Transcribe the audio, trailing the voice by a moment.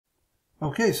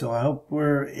Okay, so I hope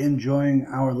we're enjoying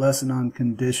our lesson on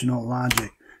conditional logic.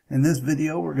 In this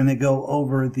video, we're going to go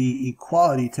over the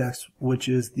equality test, which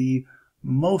is the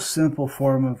most simple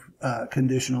form of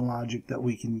conditional logic that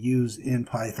we can use in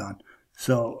Python.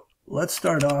 So let's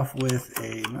start off with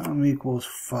a num equals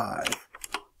 5.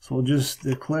 So we'll just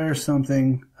declare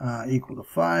something equal to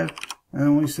 5, and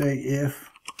then we say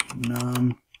if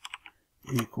num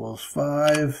equals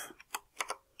 5,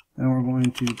 then we're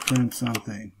going to print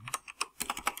something.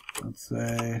 Let's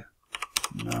say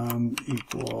num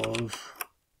equals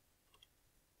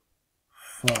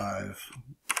 5.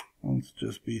 Let's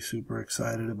just be super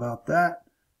excited about that.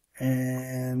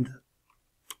 And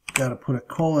got to put a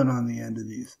colon on the end of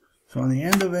these. So on the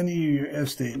end of any of your if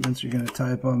statements, you're going to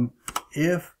type them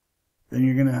if, then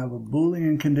you're going to have a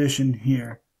Boolean condition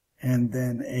here, and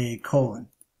then a colon.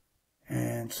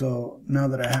 And so now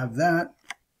that I have that,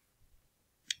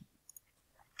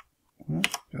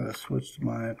 gotta switch to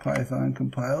my Python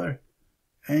compiler,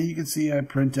 and you can see I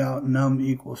print out num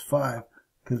equals 5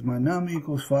 because my num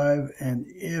equals 5, and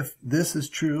if this is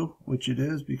true, which it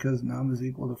is because num is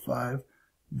equal to 5,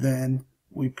 then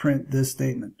we print this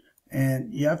statement.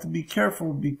 And you have to be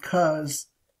careful because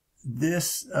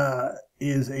this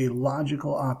is a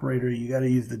logical operator. You got to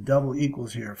use the double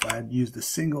equals here. If I had used a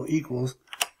single equals,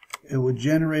 it would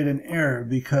generate an error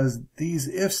because these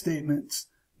if statements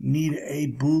need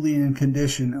a Boolean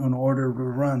condition in order to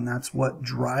run. That's what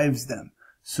drives them.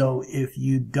 So if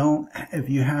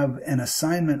you have an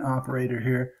assignment operator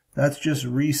here, that's just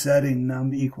resetting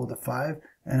num equal to 5,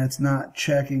 and it's not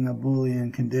checking a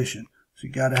Boolean condition. So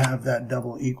you got to have that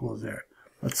double equals there.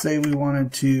 Let's say we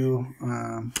wanted to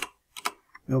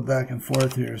go back and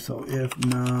forth here. So if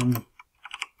num,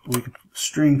 we could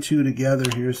string 2 together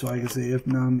here. So I could say if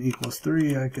num equals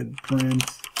 3, I could print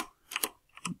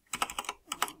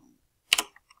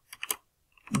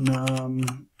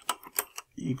num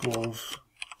equals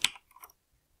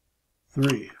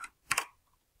 3.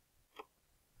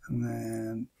 And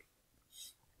then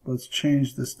let's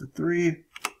change this to 3.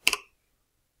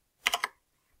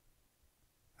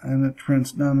 And it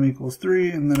prints num equals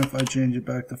 3. And then if I change it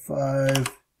back to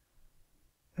 5,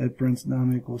 it prints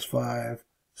num equals 5.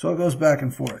 So it goes back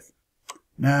and forth.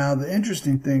 Now the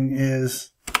interesting thing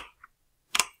is,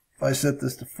 if I set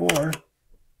this to 4,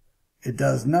 it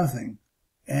does nothing.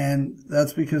 And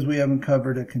that's because we haven't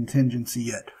covered a contingency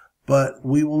yet. But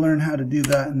we will learn how to do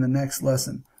that in the next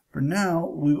lesson. For now,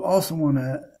 we also want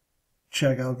to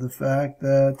check out the fact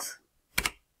that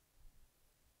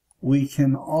we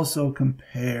can also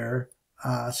compare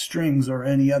strings or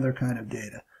any other kind of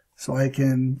data. So I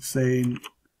can say,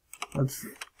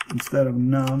 instead of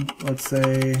num, let's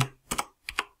say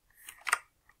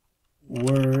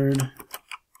word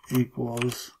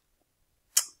equals,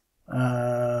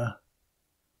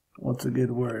 what's a good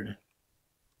word?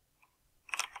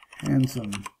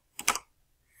 Handsome.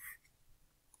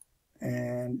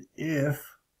 And if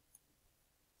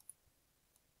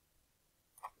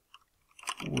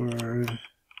word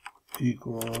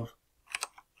equals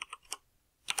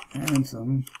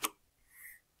handsome,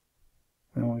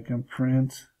 then we can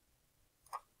print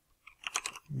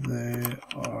they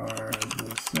are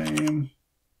the same.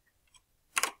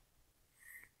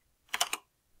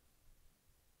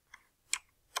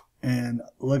 And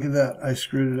look at that, I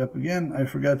screwed it up again. I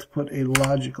forgot to put a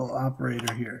logical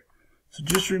operator here. So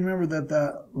just remember that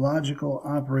that logical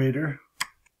operator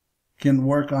can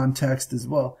work on text as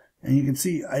well. And you can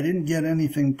see I didn't get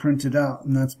anything printed out,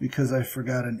 and that's because I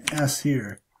forgot an S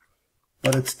here.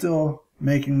 But it's still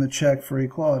making the check for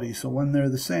equality. So when they're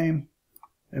the same,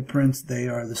 it prints they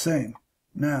are the same.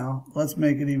 Now, let's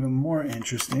make it even more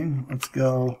interesting. Let's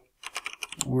go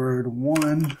word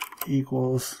 1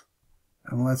 equals,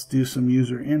 and let's do some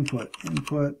user input.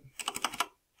 Input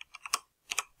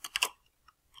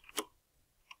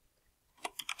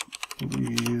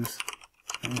please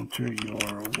enter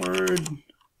your word.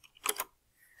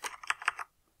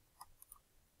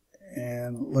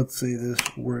 And let's say this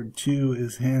word 2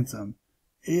 is handsome.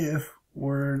 If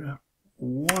word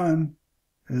 1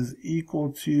 is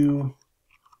equal to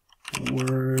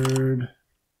word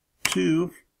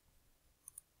 2,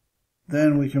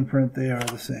 then we can print they are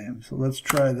the same. So let's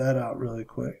try that out really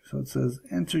quick. So it says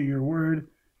enter your word,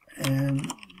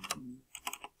 and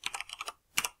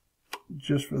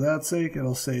just for that sake,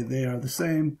 it'll say they are the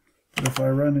same. But if I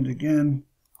run it again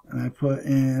and I put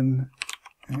in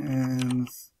and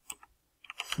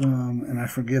some, and I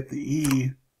forget the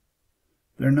E,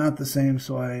 they're not the same,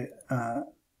 so I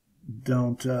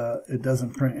it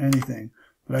doesn't print anything.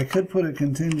 But I could put a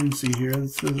contingency here that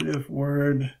says if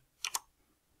word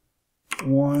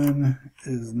 1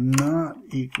 is not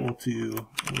equal to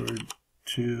word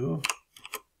 2,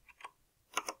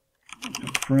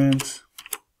 print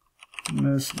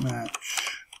mismatch.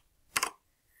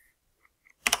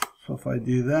 So if I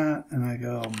do that and I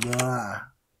go blah,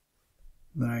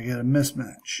 then I get a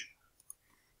mismatch.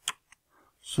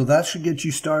 So that should get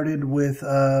you started with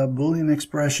Boolean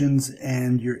expressions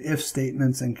and your if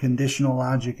statements and conditional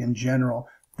logic in general.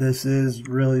 This is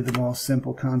really the most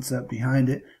simple concept behind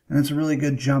it, and it's a really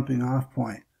good jumping off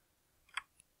point.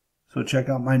 So check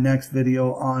out my next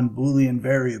video on Boolean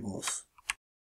variables.